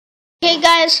Hey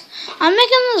guys, I'm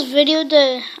making this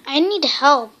video I need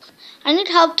help. I need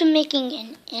help to making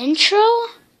an intro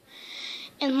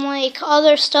and like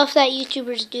other stuff that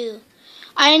YouTubers do.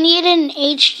 I need an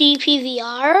HD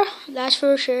PVR, that's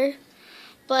for sure.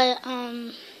 But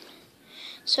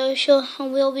so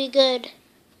we'll be good.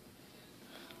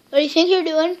 What do you think you're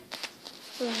doing?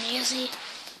 Lazy.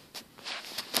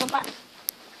 Come on.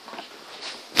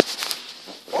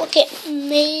 Look at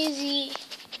Maisie.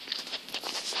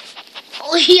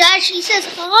 Oh yeah, she says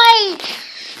hi.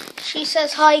 She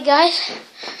says hi, guys.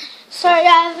 Sorry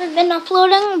I haven't been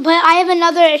uploading, but I have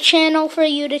another channel for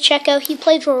you to check out. He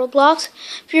plays Roblox.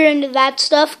 If you're into that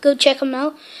stuff, go check him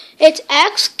out. It's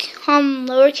X,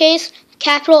 lowercase,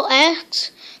 capital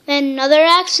X, then another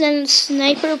X, then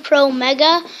Sniper Pro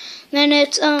Mega, then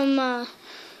it's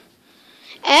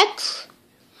X,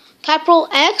 capital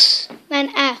X,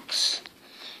 then X.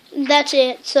 That's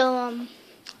it. So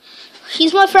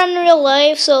he's my friend in real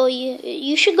life, so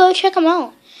you should go check him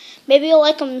out. Maybe you'll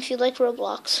like him if you like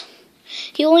Roblox.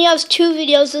 He only has 2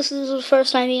 videos. This is his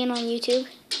first time being on YouTube.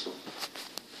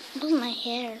 Look at my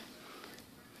hair.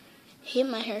 I hate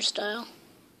my hairstyle.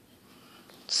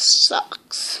 It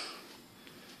sucks.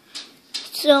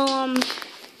 So,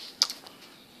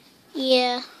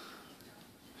 yeah.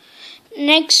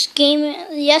 Next game.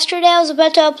 Yesterday I was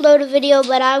about to upload a video,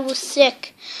 but I was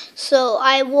sick. So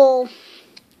I will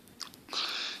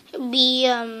be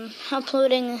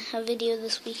uploading a video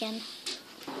this weekend.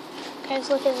 Guys,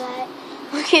 look at that.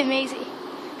 Look at Maisie.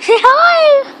 Say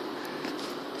hi!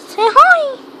 Say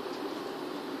hi!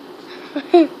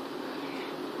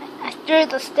 I threw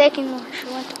the stick and she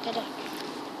went to get it.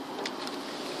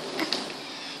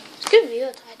 It's a good view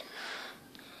outside.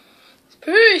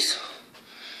 Peace!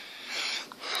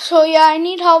 So yeah, I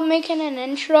need help making an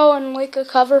intro and like a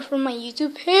cover for my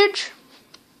YouTube page.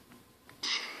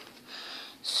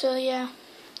 So yeah,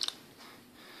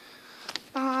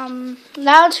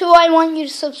 that's who I want you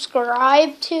to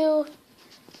subscribe to.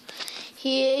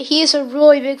 He's a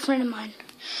really big friend of mine.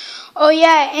 Oh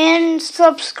yeah, and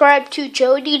subscribe to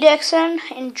Jody Dixon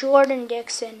and Jordan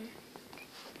Dixon.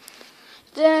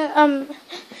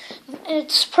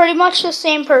 It's pretty much the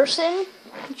same person,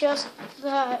 just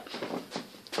that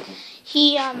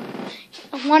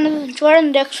one of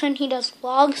Jordan Dixon, he does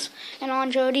vlogs, and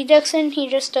on Jody Dixon, he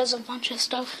just does a bunch of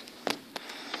stuff.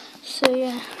 So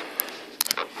yeah.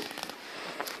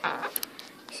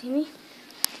 See me?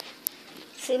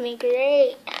 See me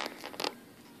great.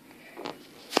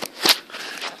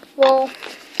 Well,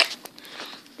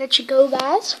 let you go,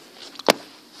 guys.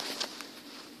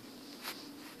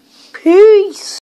 Peace.